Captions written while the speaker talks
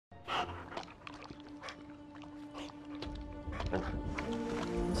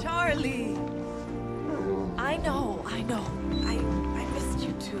Charlie! I know. I missed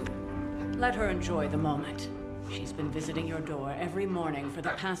you too. Let her enjoy the moment. She's been visiting your door every morning for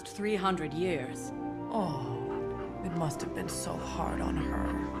the past 300 years. Oh, it must have been so hard on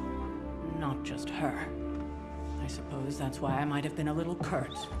her. Not just her. I suppose that's why I might have been a little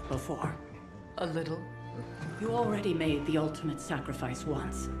curt before. A little? You already made the ultimate sacrifice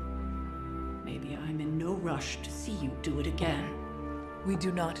once. Maybe I'm in no rush to see you do it again. We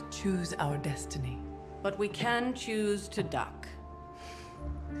do not choose our destiny. But we can choose to duck.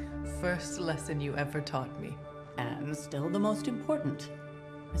 First lesson you ever taught me. And still the most important.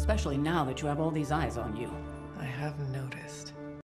 Especially now that you have all these eyes on you. I have noticed.